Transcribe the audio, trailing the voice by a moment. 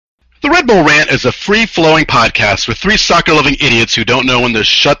Red Bull Rant is a free-flowing podcast with three soccer-loving idiots who don't know when to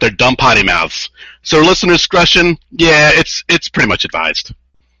shut their dumb potty mouths. So listener discretion, yeah, it's pretty much advised.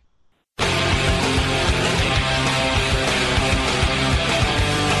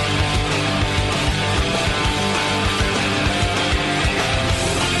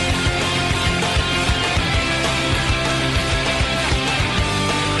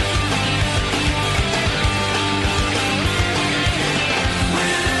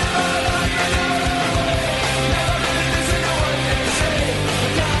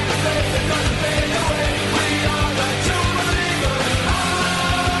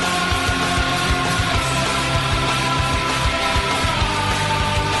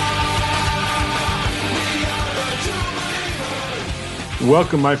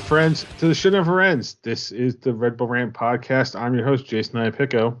 Welcome, my friends, to the Shit Never Ends. This is the Red Bull Rant podcast. I'm your host, Jason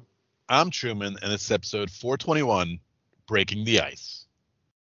Iapicco. I'm Truman, and it's episode 421, Breaking the Ice.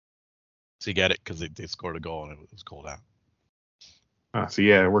 So you get it? Because they scored a goal and it was cold out. So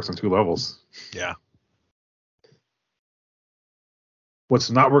yeah, it works on two levels. Yeah. What's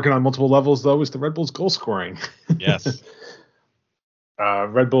not working on multiple levels, though, is the Red Bulls goal scoring. Yes.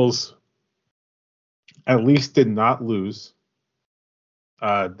 Red Bulls at least did not lose.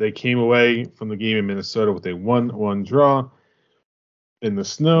 They came away from the game in Minnesota with a 1-1 draw in the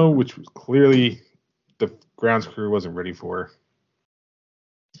snow, which was clearly the grounds crew wasn't ready for.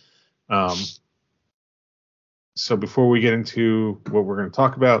 So before we get into what we're going to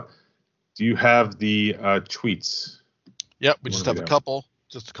talk about, do you have the tweets? Yep, we just have a couple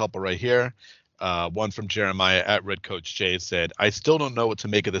right here. One from Jeremiah at Red Coach J said, I still don't know what to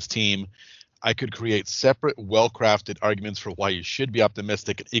make of this team. I could create separate, well-crafted arguments for why you should be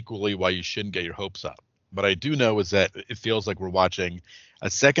optimistic and equally why you shouldn't get your hopes up. What I do know is that it feels like we're watching a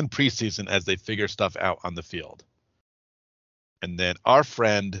second preseason as they figure stuff out on the field. And then our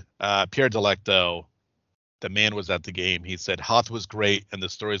friend, Pierre Delecto, the man was at the game. He said, Hoth was great, and the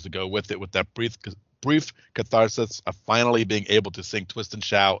stories that go with it, with that brief catharsis of finally being able to sing Twist and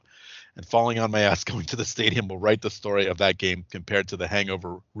Shout, and falling on my ass going to the stadium will write the story of that game compared to the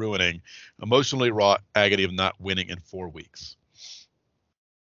hangover ruining, emotionally raw agony of not winning in 4 weeks.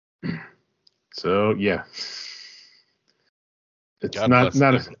 So, yeah. It's God not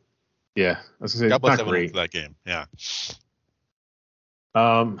bless yeah. I was gonna say, God bless not everyone great. for that game. Yeah.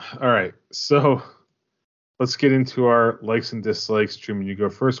 All right. So let's get into our likes and dislikes. Truman, you go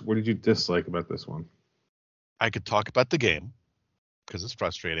first. What did you dislike about this one? I could talk about the game because it's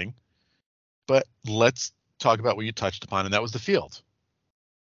frustrating. But let's talk about what you touched upon, and that was the field.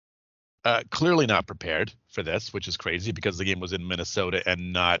 Clearly not prepared for this, which is crazy because the game was in Minnesota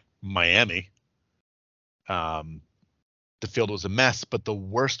and not Miami. The field was a mess, but the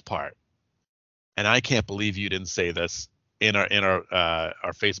worst part, and I can't believe you didn't say this in our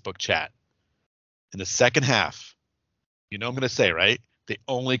Facebook chat. In the second half, you know what I'm going to say, right? They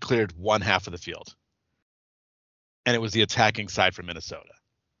only cleared one half of the field, and it was the attacking side for Minnesota.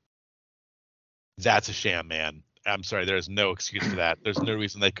 That's a sham, man. I'm sorry. There is no excuse for that. There's no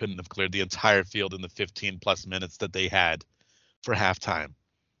reason they couldn't have cleared the entire field in the 15-plus minutes that they had for halftime.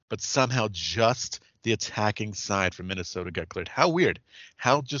 But somehow just the attacking side for Minnesota got cleared. How weird.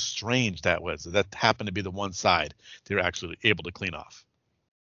 How just strange that was. That happened to be the one side they were actually able to clean off.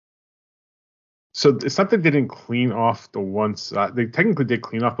 So it's not that they didn't clean off the one side. They technically did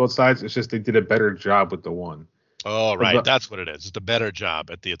clean off both sides. It's just they did a better job with the one. Oh, right. That's what it is. Just a better job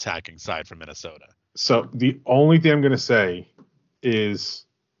at the attacking side for Minnesota. So the only thing I'm going to say is,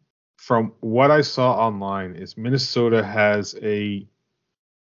 from what I saw online, is Minnesota has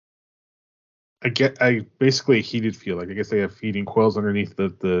basically a heated field. Like, I guess they have heating coils underneath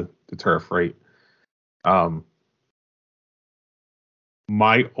the turf, right?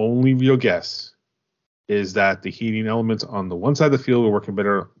 My only real guess is that the heating elements on the one side of the field were working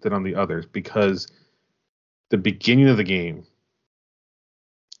better than on the others, because the beginning of the game,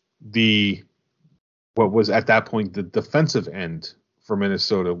 what was at that point the defensive end for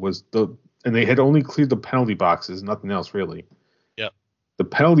Minnesota was and they had only cleared the penalty boxes, nothing else really. Yep. The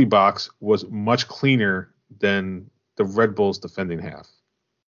penalty box was much cleaner than the Red Bulls defending half.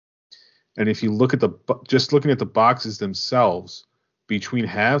 And if you look at just looking at the boxes themselves between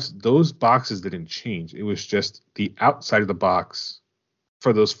halves, those boxes didn't change. It was just the outside of the box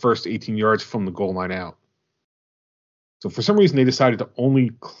for those first 18 yards from the goal line out. So for some reason, they decided to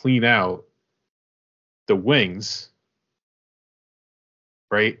only clean out the wings,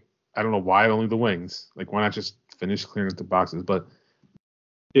 right? I don't know why only the wings. Like, why not just finish clearing the boxes? But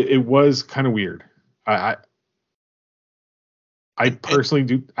it was kind of weird. I personally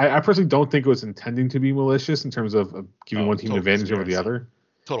don't think it was intending to be malicious in terms of giving one team an advantage over the other.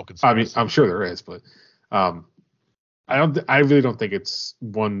 Total conspiracy. I mean, I'm sure there is, but I really don't think it's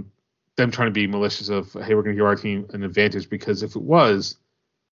them trying to be malicious of, hey, we're going to give our team an advantage, because if it was,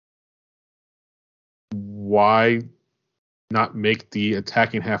 why not make the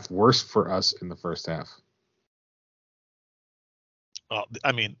attacking half worse for us in the first half? Well,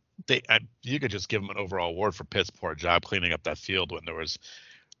 I mean, you could just give them an overall award for piss poor job cleaning up that field when there was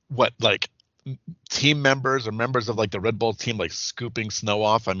team members or members of like the Red Bull team like scooping snow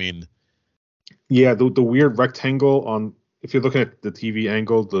off. I mean, yeah, the weird rectangle on, if you're looking at the TV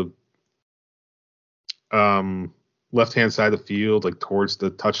angle, the left hand side of the field, like towards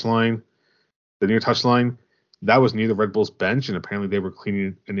the touchline, the near touchline, that was near the Red Bulls bench, and apparently they were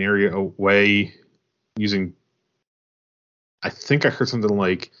cleaning an area away using, I think I heard something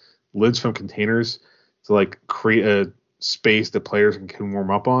like lids from containers to like create a space that players can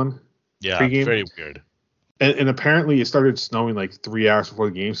warm up on. Yeah, pre-game. Very weird. And apparently it started snowing like 3 hours before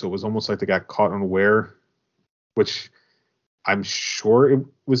the game, so it was almost like they got caught unaware, which I'm sure it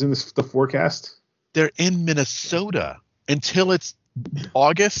was in the forecast. They're in Minnesota. Until it's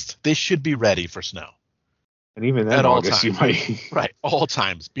August, they should be ready for snow. And even then, at August, all times. you might. Right, all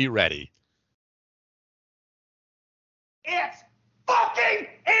times, be ready. It's fucking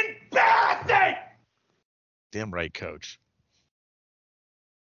embarrassing! Damn right, coach.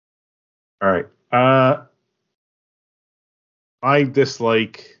 All right. I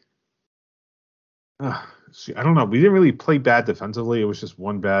dislike. See, I don't know. We didn't really play bad defensively. It was just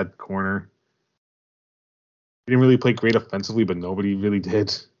one bad corner. We didn't really play great offensively, but nobody really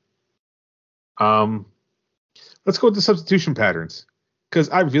did. Let's go with the substitution patterns, because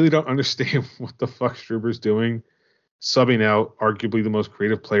I really don't understand what the fuck Struber's doing, subbing out arguably the most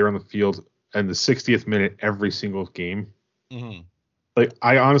creative player on the field in the 60th minute every single game. Mm-hmm. Like,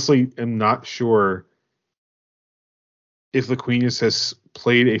 I honestly am not sure if Laquinius has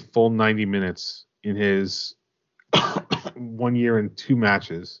played a full 90 minutes in his 1 year and 2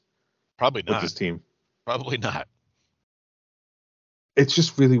 matches. Probably not. With this team. Probably not. It's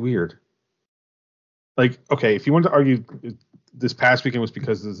just really weird. Like, okay, if you want to argue this past weekend was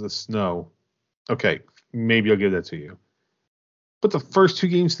because of the snow, okay, maybe I'll give that to you. But the first 2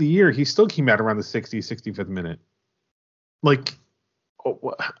 games of the year, he still came out around the 65th minute. Like,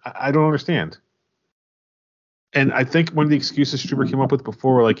 I don't understand. And I think one of the excuses Struber came up with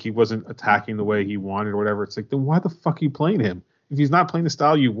before, like he wasn't attacking the way he wanted or whatever, it's like, then why the fuck are you playing him? If he's not playing the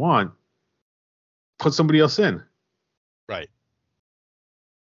style you want, put somebody else in. Right.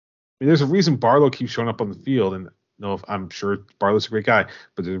 I mean, there's a reason Barlow keeps showing up on the field, and I'm sure Barlow's a great guy,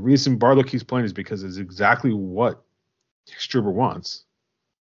 but the reason Barlow keeps playing is because it's exactly what Struber wants.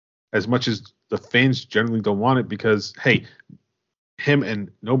 As much as the fans generally don't want it, because, hey, him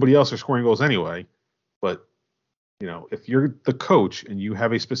and nobody else are scoring goals anyway. But, if you're the coach and you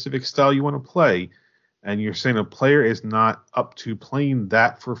have a specific style you want to play, and you're saying a player is not up to playing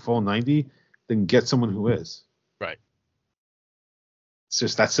that for full 90, then get someone who is. Right. It's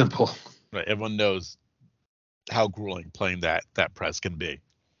just that simple. Right. Everyone knows how grueling playing that press can be.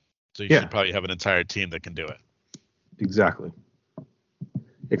 So you should probably have an entire team that can do it. Exactly.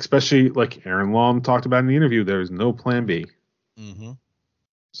 Especially like Aaron Long talked about in the interview, there is no plan B. Mm-hmm.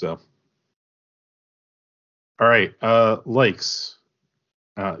 So, all right, likes.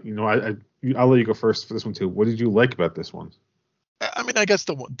 I'll let you go first for this one too. What did you like about this one? I mean, I guess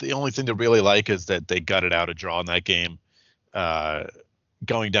the only thing to really like is that they gutted out a draw in that game.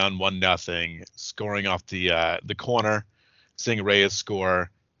 Going down 1-0, scoring off the corner, seeing Reyes score.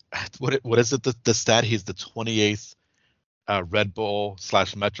 What is it? The stat? He's the 28th Red Bull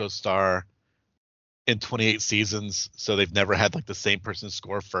 / Metro star in 28 seasons. So they've never had like the same person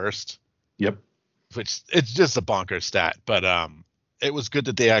score first. Yep. Which it's just a bonkers stat, but it was good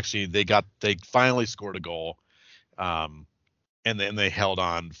that they finally scored a goal, and then they held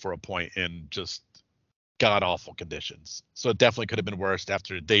on for a point in just god awful conditions. So it definitely could have been worse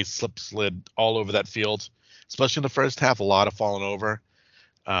after they slid all over that field, especially in the first half. A lot of falling over.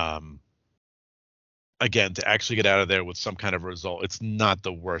 Again, to actually get out of there with some kind of result, it's not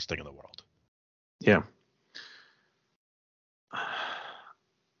the worst thing in the world. Yeah.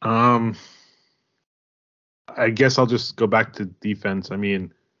 I guess I'll just go back to defense. I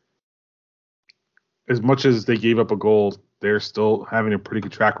mean, as much as they gave up a goal, they're still having a pretty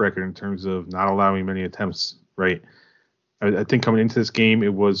good track record in terms of not allowing many attempts, right? I think coming into this game,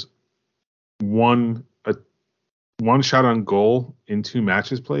 it was one shot on goal in 2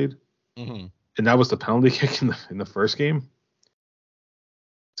 matches played, mm-hmm. and that was the penalty kick in the first game.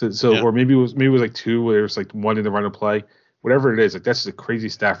 So yeah. Or maybe it was like 2 where it was like 1 in the run of play. Whatever it is, like that's just a crazy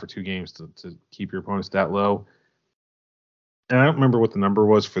stat for 2 games to keep your opponents that low. and I don't remember what the number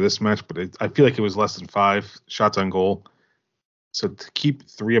was for this match, but I feel like it was less than 5 shots on goal. So to keep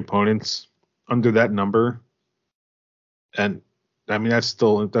 3 opponents under that number, and I mean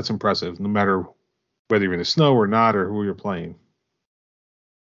that's impressive, no matter whether you're in the snow or not, or who you're playing.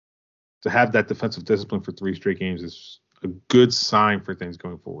 To have that defensive discipline for 3 straight games is a good sign for things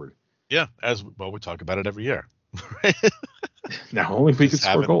going forward. Yeah, as well, we talk about it every year. Right? Now, only if we could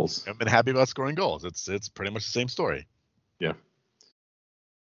score goals. I've been happy about scoring goals. It's pretty much the same story. Yeah.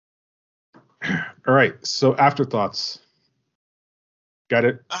 All right. So afterthoughts. Got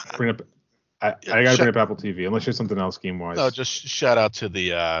it. Bring up. I got to bring up Apple TV, unless there's something else game wise. No, just shout out to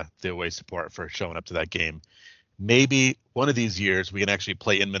the away support for showing up to that game. Maybe one of these years we can actually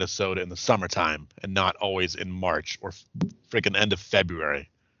play in Minnesota in the summertime and not always in March or freaking end of February.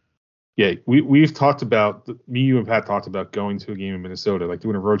 Yeah, we've talked about, me, you, and Pat talked about going to a game in Minnesota, like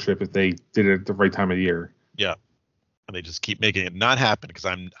doing a road trip if they did it at the right time of the year. Yeah, and they just keep making it not happen because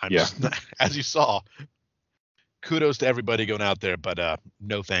I'm just not, as you saw. Kudos to everybody going out there, but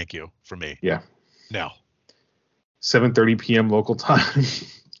no thank you for me. Yeah. No. 7:30 p.m. local time.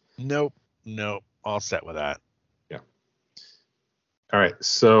 Nope. All set with that. Yeah. All right.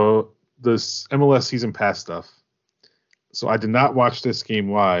 So this MLS season pass stuff. So I did not watch this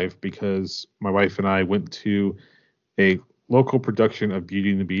game live because my wife and I went to a local production of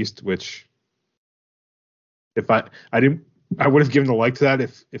Beauty and the Beast, which if I would have given a like to that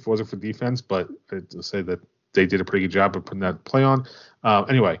if it wasn't for defense, but I'd say that they did a pretty good job of putting that play on.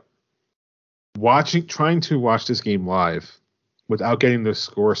 Anyway, trying to watch this game live without getting the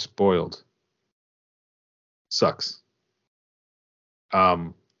score spoiled sucks.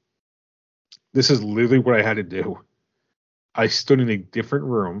 This is literally what I had to do. I stood in a different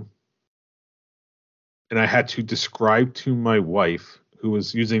room and I had to describe to my wife, who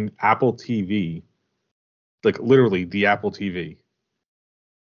was using Apple TV, like literally the Apple TV,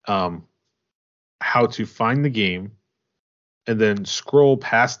 how to find the game and then scroll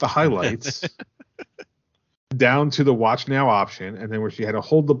past the highlights down to the watch now option, and then where she had to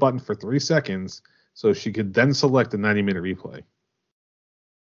hold the button for 3 seconds so she could then select the 90-minute replay.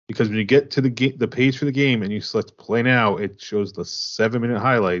 Because when you get to the page for the game and you select play now, it shows the 7-minute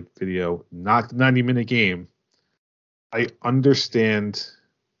highlight video, not the 90-minute game. I understand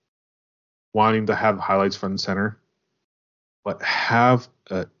wanting to have highlights front and center, but have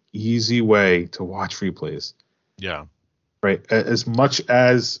an easy way to watch replays. Yeah. Right. As much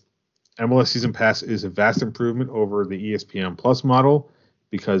as MLS Season Pass is a vast improvement over the ESPN Plus model,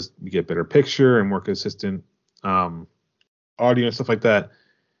 because you get better picture and more consistent audio and stuff like that,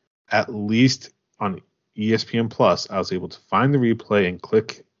 at least on ESPN Plus, I was able to find the replay and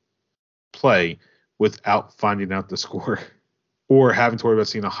click play without finding out the score or having to worry about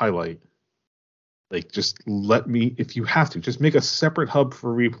seeing a highlight. Like, just let me, if you have to, just make a separate hub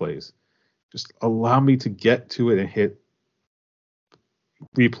for replays. Just allow me to get to it and hit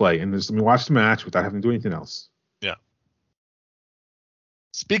replay and just let me watch the match without having to do anything else. Yeah.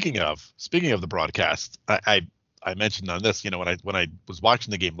 Speaking of the broadcast, I mentioned on this, when I was watching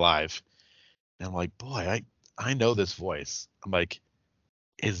the game live, and I'm like, boy, I know this voice. I'm like,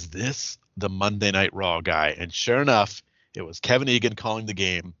 is this the Monday Night Raw guy? And sure enough, it was Kevin Egan calling the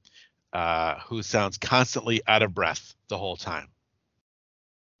game, who sounds constantly out of breath the whole time.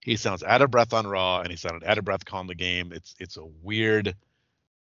 He sounds out of breath on Raw, and he sounded out of breath calling the game. It's weird.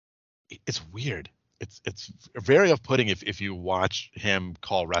 It's very off-putting if you watch him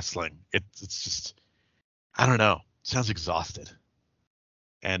call wrestling. It's just, I don't know. Sounds exhausted.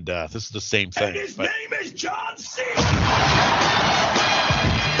 And this is the same thing. And his name is John C.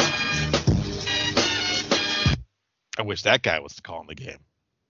 I wish that guy was calling the game.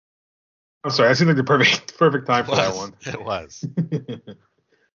 I'm sorry. I seemed like the perfect time for that one. It was.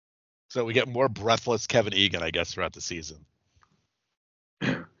 So we get more breathless Kevin Egan, I guess, throughout the season.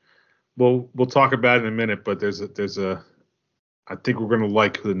 Well, we'll talk about it in a minute, but there's a I think we're going to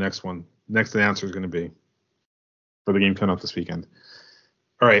like who the next announcer is going to be for the game coming up this weekend.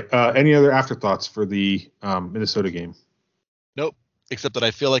 All right. Any other afterthoughts for the Minnesota game? Nope. Except that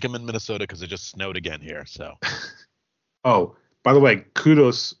I feel like I'm in Minnesota because it just snowed again here. So. Oh, by the way,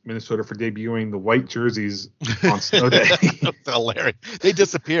 kudos Minnesota for debuting the white jerseys on snow day. That's hilarious. They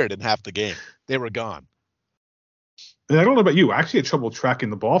disappeared in half the game. They were gone. And I don't know about you. I actually had trouble tracking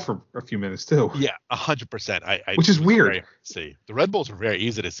the ball for a few minutes too. Yeah, 100%. Which is weird. See, the Red Bulls were very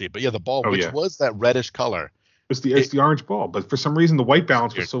easy to see, but yeah, the ball, which was that reddish color. It's the orange ball, but for some reason the white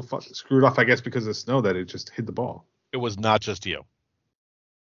balance was so screwed off, I guess, because of snow that it just hit the ball. It was not just you.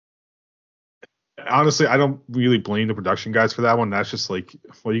 Honestly, I don't really blame the production guys for that one. That's just like,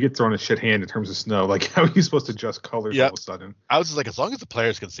 well, you get thrown a shit hand in terms of snow. Like, how are you supposed to adjust colors all Yep. of a sudden? I was just like, as long as the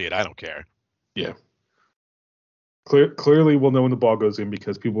players can see it, I don't care. Yeah. Clearly, we'll know when the ball goes in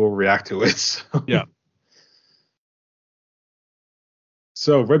because people will react to it. So. Yeah.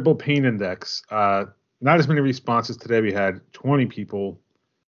 So Red Bull Pain Index, not as many responses today. We had 20 people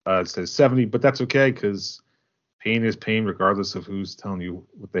instead of 70, but that's okay because pain is pain regardless of who's telling you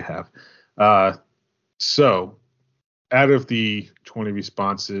what they have. So out of the 20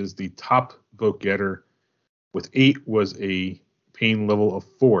 responses, the top vote getter with 8 was a pain level of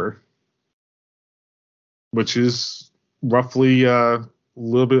 4, which is roughly a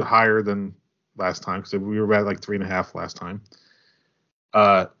little bit higher than last time because we were at like 3.5 last time.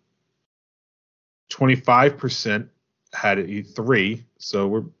 25% had a 3, so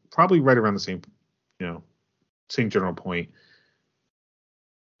we're probably right around the same, same general point.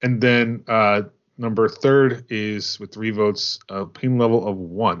 And then number third is with 3 votes, a pain level of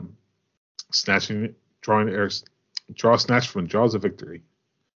 1, draw snatch from Jaws of victory.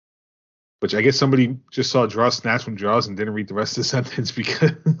 Which I guess somebody just saw draw snatch from Jaws and didn't read the rest of the sentence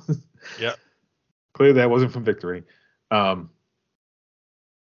because clearly that wasn't from victory.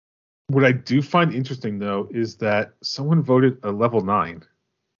 What I do find interesting though is that someone voted a level 9.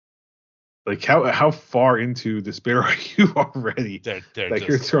 Like how far into despair are you already? They're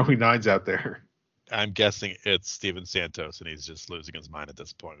you're throwing 9s out there. I'm guessing it's Steven Santos, and he's just losing his mind at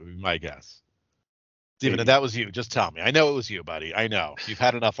this point. Would be my guess. Steven, if that was you, just tell me. I know it was you, buddy. I know. You've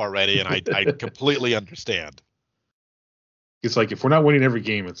had enough already, and I completely understand. It's like if we're not winning every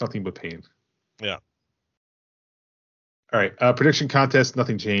game, it's nothing but pain. Yeah. All right. Prediction contest,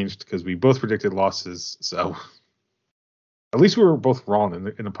 nothing changed because we both predicted losses. So at least we were both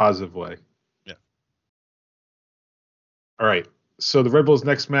wrong in a positive way. Yeah. All right. So the Red Bulls'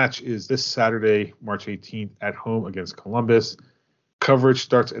 next match is this Saturday, March 18th at home against Columbus. Coverage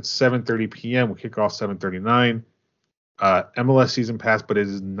starts at 7:30 p.m. We'll kick off 7:39. MLS season pass, but it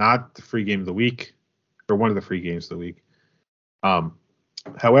is not the free game of the week or one of the free games of the week.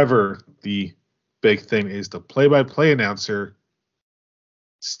 However, the big thing is the play-by-play announcer,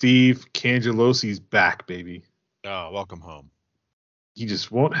 Steve Cangelosi's back, baby. Oh, welcome home. He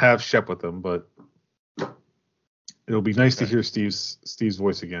just won't have Shep with him, but it'll be nice to hear Steve's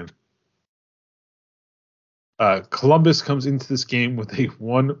voice again. Columbus comes into this game with a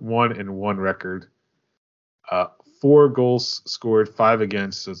 1-1-1 record. 4 goals scored, 5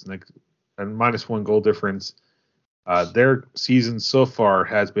 against, so it's like a -1 goal difference. Their season so far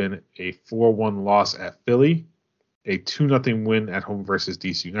has been a 4-1 loss at Philly, a 2-0 win at home versus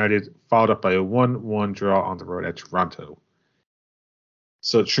DC United, followed up by a 1-1 draw on the road at Toronto.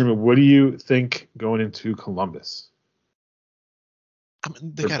 So, Truman, what do you think going into Columbus? I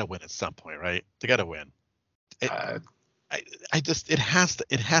mean, they got to win at some point, right? They got to win. It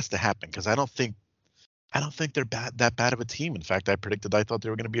has to happen because I don't think they're that bad of a team. In fact, I thought they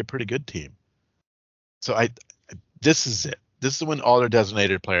were going to be a pretty good team. So this is it. This is when all their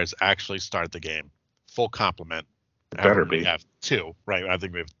designated players actually start the game. Full complement. Better be. We have 2, right? I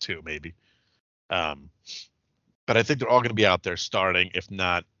think we have 2 maybe. But I think they're all going to be out there starting. If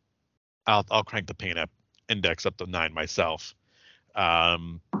not, I'll crank the pain index up to 9 myself.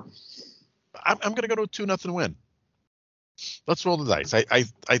 I'm going to go to a 2-0 win. Let's roll the dice. I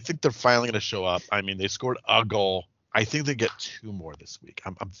think they're finally going to show up. I mean, they scored a goal. I think they get 2 more this week.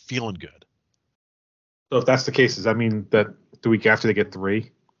 I'm feeling good. So if that's the case, does that mean that the week after they get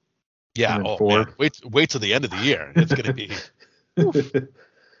 3? Yeah. And then 4? Man. Wait till the end of the year. It's going to be.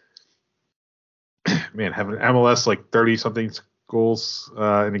 Man, having MLS like 30 something goals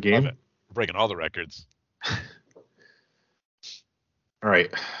in a game. We're breaking all the records. All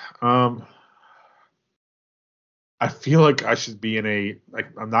right. I feel like I should be in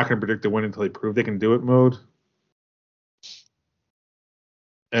I'm not going to predict the win until they prove they can do it mode.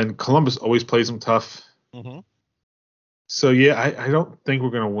 And Columbus always plays them tough. Mm-hmm. So yeah, I don't think we're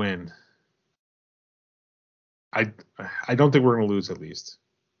going to win. I don't think we're going to lose at least.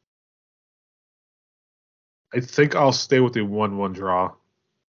 I think I'll stay with the 1-1 draw.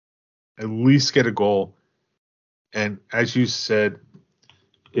 At least get a goal. And as you said,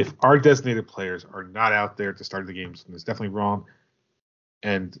 if our designated players are not out there to start the games, then it's definitely wrong.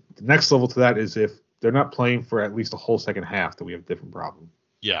 And the next level to that is if they're not playing for at least a whole second half, then we have a different problem.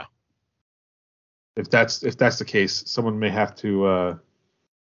 Yeah. If that's the case, someone may have to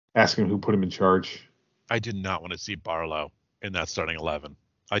ask him who put him in charge. I do not want to see Barlow in that starting 11.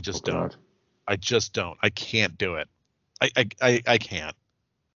 I just don't. God. I just don't. I can't do it. I can't.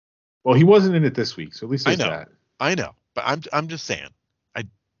 Well, he wasn't in it this week, so at least there's that. I know, but I'm just saying.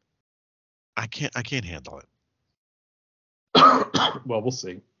 I can't handle it. Well, we'll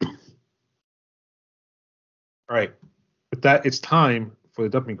see. All right. With that, it's time for the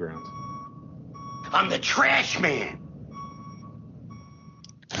dumping ground. I'm the trash man.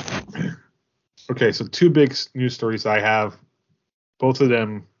 Okay, so two big news stories I have, both of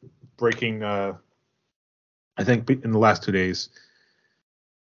them breaking, I think, in the last 2 days.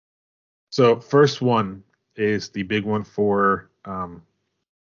 So first one is the big one for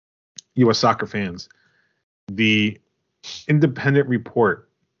U.S. soccer fans. The independent report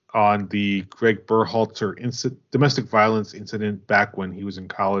on the Greg Berhalter domestic violence incident back when he was in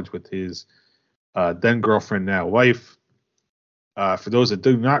college with his then girlfriend, now wife. For those that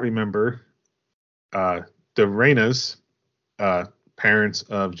do not remember, the Reynas, parents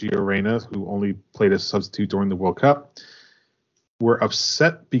of Gio Reyna, who only played as a substitute during the World Cup, were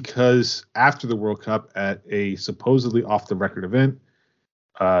upset because after the World Cup at a supposedly off-the-record event,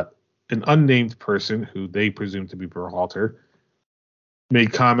 an unnamed person, who they presumed to be Berhalter,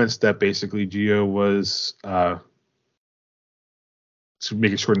 made comments that basically Gio was, to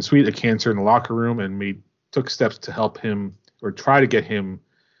make it short and sweet, a cancer in the locker room, and took steps to help him or try to get him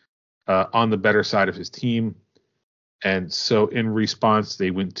on the better side of his team. And so in response, they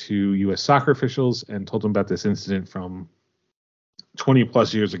went to U.S. soccer officials and told them about this incident from 20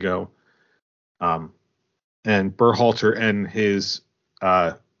 plus years ago. And Berhalter and his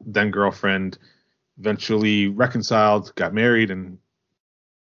then girlfriend eventually reconciled, got married, and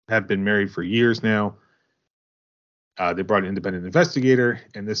have been married for years now. They brought an independent investigator,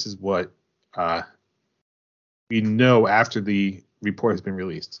 and this is what we know after the report has been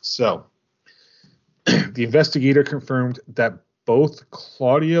released. So the investigator confirmed that both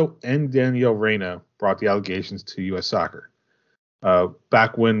Claudio and Danielle Reyna brought the allegations to U.S. Soccer.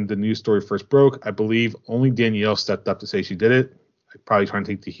 Back when the news story first broke, I believe only Danielle stepped up to say she did it, probably trying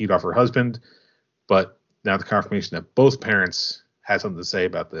to take the heat off her husband. But now the confirmation that both parents had something to say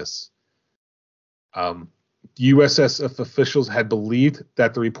about this. USSF officials had believed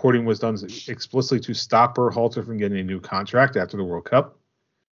that the reporting was done explicitly to stop Berhalter from getting a new contract after the World Cup.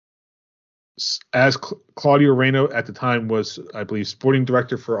 As Claudio Reyna at the time was, I believe, sporting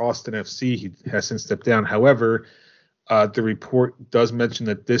director for Austin FC, he has since stepped down. However, the report does mention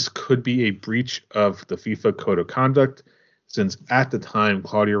that this could be a breach of the FIFA Code of Conduct, since at the time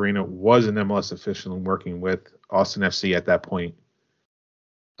Claudio Reyna was an MLS official and working with Austin FC at that point.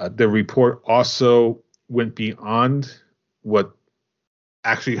 The report also went beyond what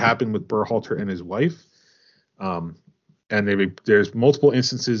actually happened with Berhalter and his wife. And there's multiple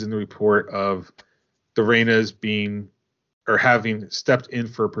instances in the report of the Reynas having stepped in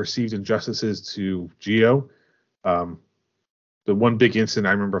for perceived injustices to Gio. The one big incident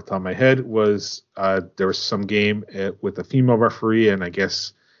I remember off the top of my head was there was some game with a female referee, and I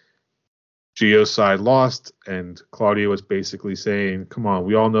guess Gio's side lost, and Claudio was basically saying, "Come on,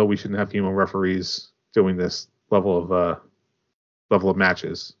 we all know we shouldn't have female referees doing this level of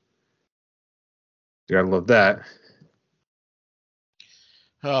matches." You gotta love that.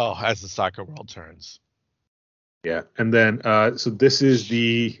 Oh, as the soccer world turns. Yeah, and then so this is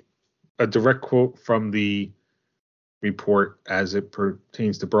a direct quote from the report as it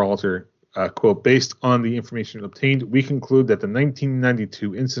pertains to Berhalter. Quote, based on the information obtained, we conclude that the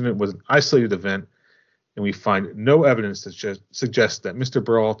 1992 incident was an isolated event, and we find no evidence that suggests that Mr.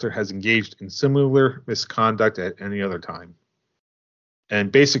 Berhalter has engaged in similar misconduct at any other time.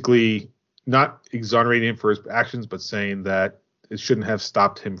 And basically not exonerating him for his actions, but saying that it shouldn't have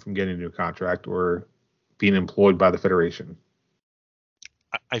stopped him from getting a new contract or being employed by the Federation.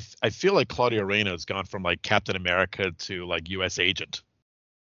 I feel like Claudio Reyna has gone from like Captain America to like U.S. agent.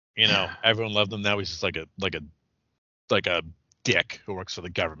 You know, everyone loved him. Now he's just like a dick who works for the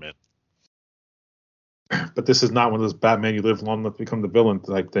government. But this is not one of those Batman you live long enough to become the villain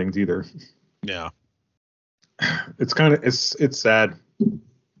type things either. Yeah. It's kind of it's sad.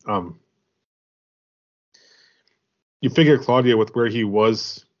 You figure Claudio, with where he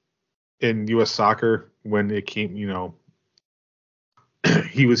was in U.S. soccer when it came,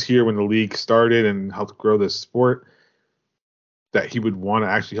 he was here when the league started and helped grow this sport, that he would want to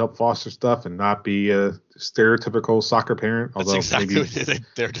actually help foster stuff and not be a stereotypical soccer parent. That's exactly what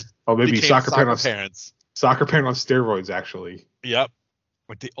they're just. Maybe soccer parents. Soccer parent on steroids, actually. Yep,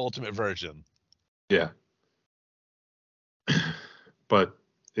 with the ultimate version. Yeah. But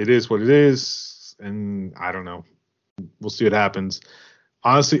it is what it is, and I don't know. We'll see what happens.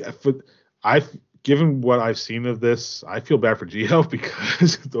 Honestly, given what I've seen of this, I feel bad for Gio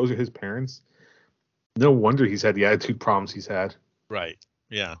because those are his parents. No wonder he's had the attitude problems he's had. Right.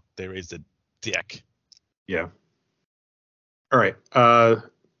 Yeah. They raised a dick. Yeah. All right.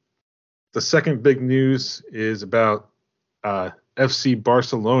 The second big news is about FC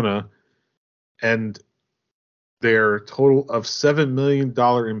Barcelona and their total of $7 million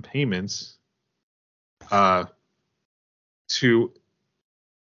in payments to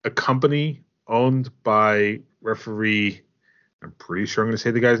a company owned by referee. I'm pretty sure I'm going to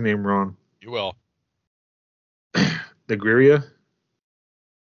say the guy's name wrong. You will. Negreira.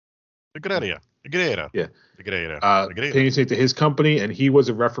 Yeah. Paying to his company, and he was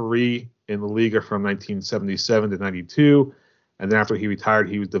a referee in the Liga from 1977 to 92. And then after he retired,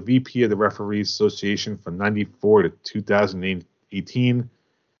 he was the VP of the Referees Association from 94 to 2018.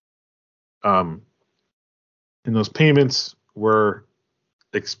 And those payments were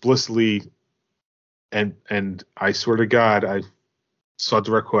explicitly, and I swear to God, I saw a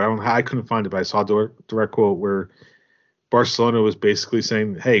direct quote. I don't know how I couldn't find it, but I saw a direct quote where Barcelona was basically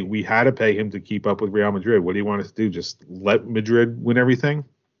saying, hey, we had to pay him to keep up with Real Madrid. What do you want us to do? Just let Madrid win everything?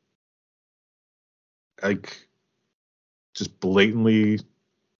 Like, just blatantly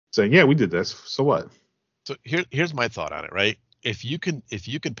saying, yeah, we did this. So what? So here's my thought on it, right? If you can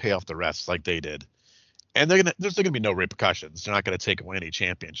pay off the refs like they did, and there's gonna be no repercussions. They're not gonna take away any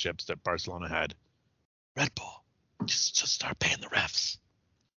championships that Barcelona had. Red Bull, just start paying the refs.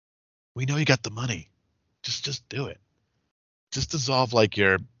 We know you got the money. Just do it. Just dissolve like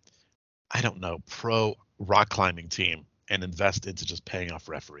your, I don't know, pro rock climbing team and invest into just paying off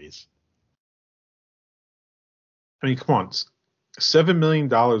referees. I mean, come on, $7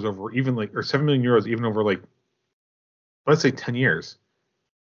 million over even like, or 7 million euros even over like, let's say 10 years.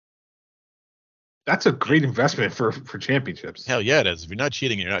 That's a great investment for championships. Hell yeah, it is. If you're not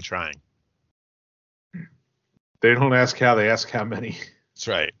cheating, you're not trying. They don't ask how, they ask how many. That's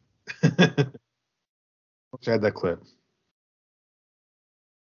right. Let's add that clip.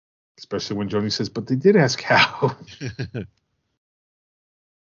 Especially when Joni says, but they did ask how.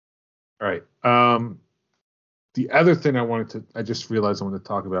 All right. The other thing I just realized I wanted to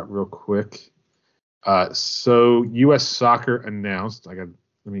talk about real quick. So U.S. Soccer announced, let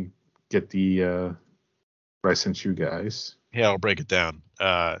me get what I sent you guys. Yeah, I'll break it down.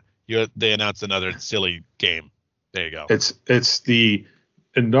 They announced another silly game. There you go. It's the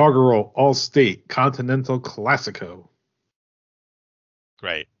inaugural All-State Continental Classico.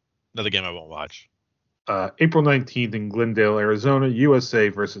 Great. Another game I won't watch. April 19th in Glendale, Arizona, USA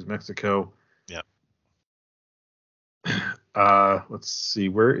versus Mexico. Yep. Let's see.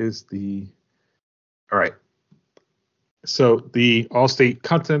 Where is the... All right. So the All-State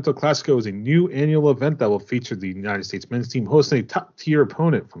Continental Classico is a new annual event that will feature the United States men's team hosting a top-tier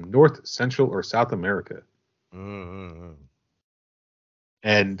opponent from North, Central, or South America. Mm-hmm.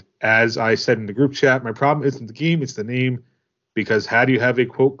 And as I said in the group chat, my problem isn't the game, it's the name. Because how do you have a,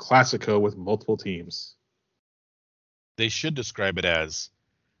 quote, Classico with multiple teams? They should describe it as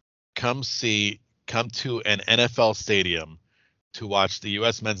come to an NFL stadium to watch the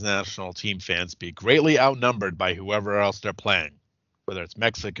U.S. men's national team fans be greatly outnumbered by whoever else they're playing, whether it's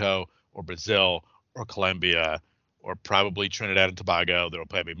Mexico or Brazil or Colombia or probably Trinidad and Tobago. There will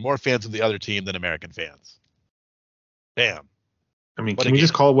probably be more fans of the other team than American fans. Bam. I mean, can we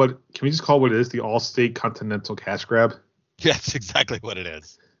just call it what it is? The All-State Continental Cash Grab? Yeah, that's exactly what it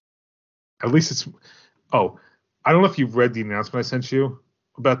is. At least it's... Oh, I don't know if you've read the announcement I sent you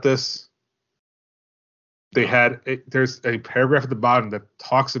about this. There's a paragraph at the bottom that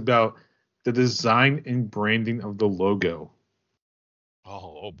talks about the design and branding of the logo.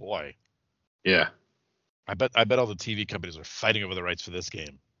 Oh boy. Yeah. I bet all the TV companies are fighting over the rights for this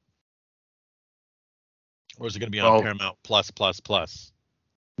game. Or is it going to be on Paramount Plus?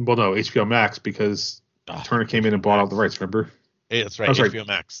 Well, no, HBO Max, because Turner came in and bought all the rights, remember? Hey, that's right, HBO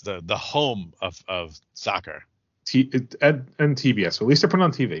Max, the home of soccer. And TBS. So at least they're putting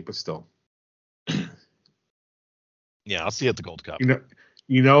on TV, but still. Yeah, I'll see you at the Gold Cup.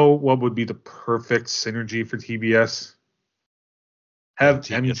 You know what would be the perfect synergy for TBS? Have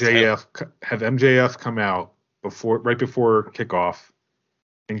MJF come out right before kickoff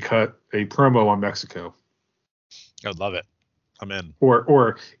and cut a promo on Mexico. I would love it. I'm in.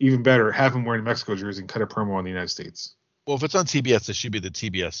 Or even better, have him wearing a Mexico jersey and cut a promo on the United States. Well, if it's on TBS, it should be the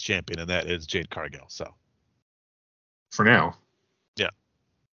TBS champion, and that is Jade Cargill. So for now. Yeah.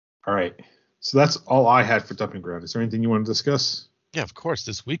 All right. So that's all I had for Dumping Ground. Is there anything you want to discuss? Yeah, of course.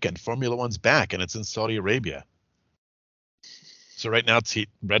 This weekend, Formula One's back, and it's in Saudi Arabia. So right now,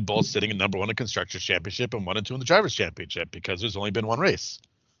 Red Bull's sitting in number 1 in Constructors' Championship and 1 and 2 in the Drivers' Championship because there's only been one race.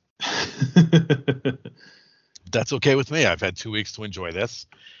 That's okay with me. I've had 2 weeks to enjoy this,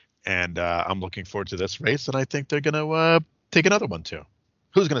 and I'm looking forward to this race, and I think they're going to take another one too.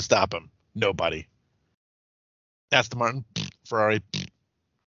 Who's going to stop them? Nobody. Aston Martin, Ferrari,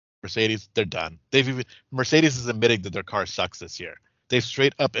 Mercedes, they're done. Mercedes is admitting that their car sucks this year. They've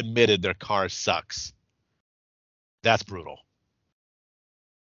straight up admitted their car sucks. That's brutal.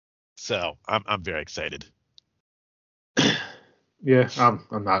 So I'm very excited. Yeah,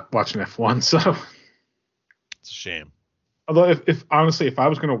 I'm not watching F1, so it's a shame. Although, if honestly, if I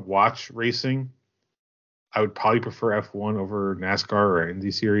was going to watch racing, I would probably prefer F1 over NASCAR or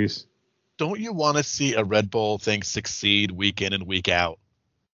Indy Series. Don't you want to see a Red Bull thing succeed week in and week out?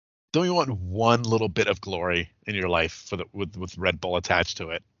 Don't you want one little bit of glory in your life with Red Bull attached to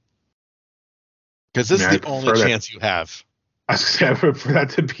it? Because this is the only chance you have. I was going to say, I would prefer that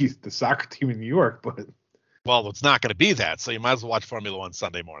to be the soccer team in New York, but... Well, it's not going to be that, so you might as well watch Formula One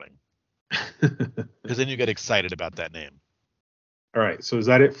Sunday morning. Because then you get excited about that name. All right, so is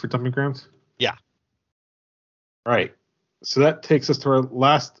that it for Dumping Grounds? Yeah. All right, so that takes us to our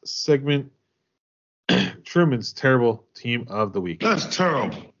last segment, Truman's Terrible Team of the Week. That's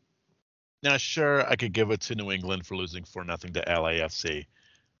terrible. Now, sure, I could give it to New England for losing 4-0 to LAFC,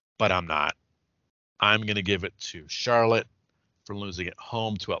 but I'm not. I'm going to give it to Charlotte for losing at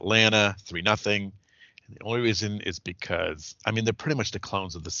home to Atlanta 3-0. And the only reason is because, I mean, they're pretty much the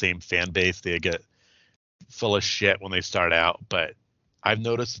clones of the same fan base. They get full of shit when they start out, but I've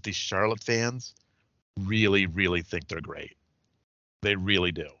noticed that these Charlotte fans really, really think they're great. They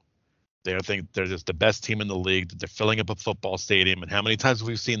really do. They think they're just the best team in the league, that they're filling up a football stadium. And how many times have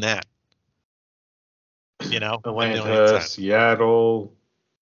we seen that? You know? Atlanta, Seattle,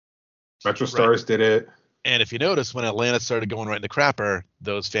 Metro Stars did it. And if you notice, when Atlanta started going right in the crapper,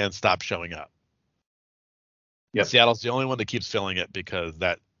 those fans stopped showing up. Yep. Seattle's the only one that keeps filling it because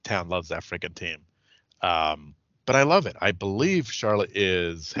that town loves that freaking team. But I love it. I believe Charlotte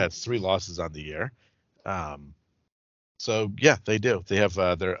has 3 losses on the year. So yeah, they do. They have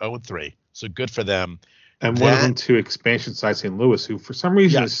they're 0-3. So good for them. And one of them to expansion side St. Louis, who for some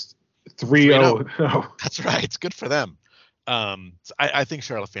reason is 3-0. That's right. It's good for them. I think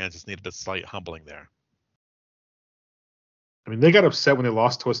Charlotte fans just needed a slight humbling there. I mean, they got upset when they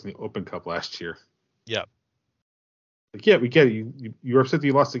lost to us in the Open Cup last year. Yep. Like, yeah, we get it. You're upset that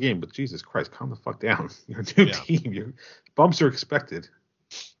you lost the game, but Jesus Christ, calm the fuck down. You're a new team. Your bumps are expected.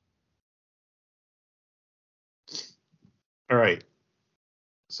 All right.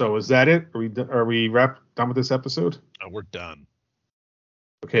 So is that it? Are we done with this episode? We're done.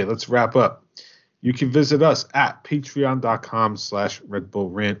 Okay, let's wrap up. You can visit us at patreon.com/Red Bull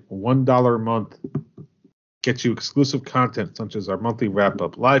Rant. $1 a month gets you exclusive content such as our monthly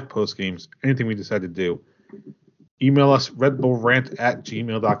wrap-up, live post-games, anything we decide to do. Email us,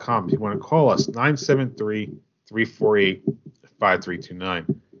 redbullrant@gmail.com. If you want to call us,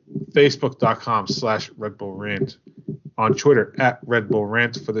 973-348-5329. Facebook.com/Red Bull Rant. On Twitter, at Red Bull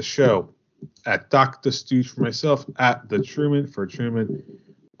Rant for the show. At Dr. Stooge for myself, at The Truman for Truman.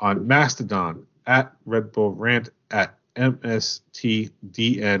 On Mastodon, at Red Bull Rant, at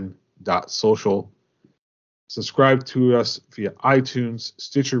mstdn.social. Subscribe to us via iTunes,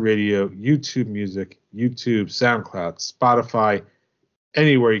 Stitcher Radio, YouTube Music, YouTube, SoundCloud, Spotify,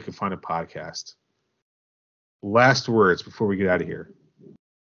 anywhere you can find a podcast. Last words before we get out of here.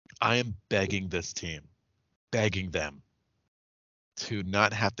 I am begging this team, begging them to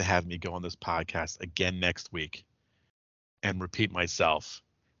not have to have me go on this podcast again next week and repeat myself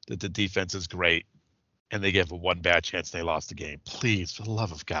that the defense is great and they gave one bad chance and they lost the game. Please, for the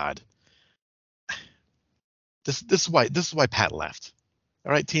love of God. This is why Pat left.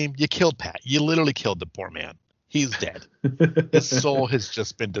 All right, team, you killed Pat. You literally killed the poor man. He's dead. His soul has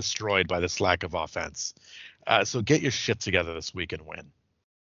just been destroyed by this lack of offense. So get your shit together this week and win.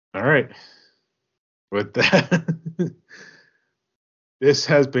 All right. With that, this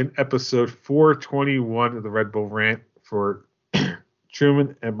has been episode 421 of the Red Bull Rant for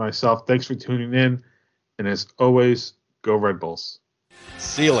Truman and myself. Thanks for tuning in. And as always, go Red Bulls.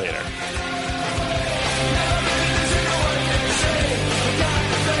 See you later.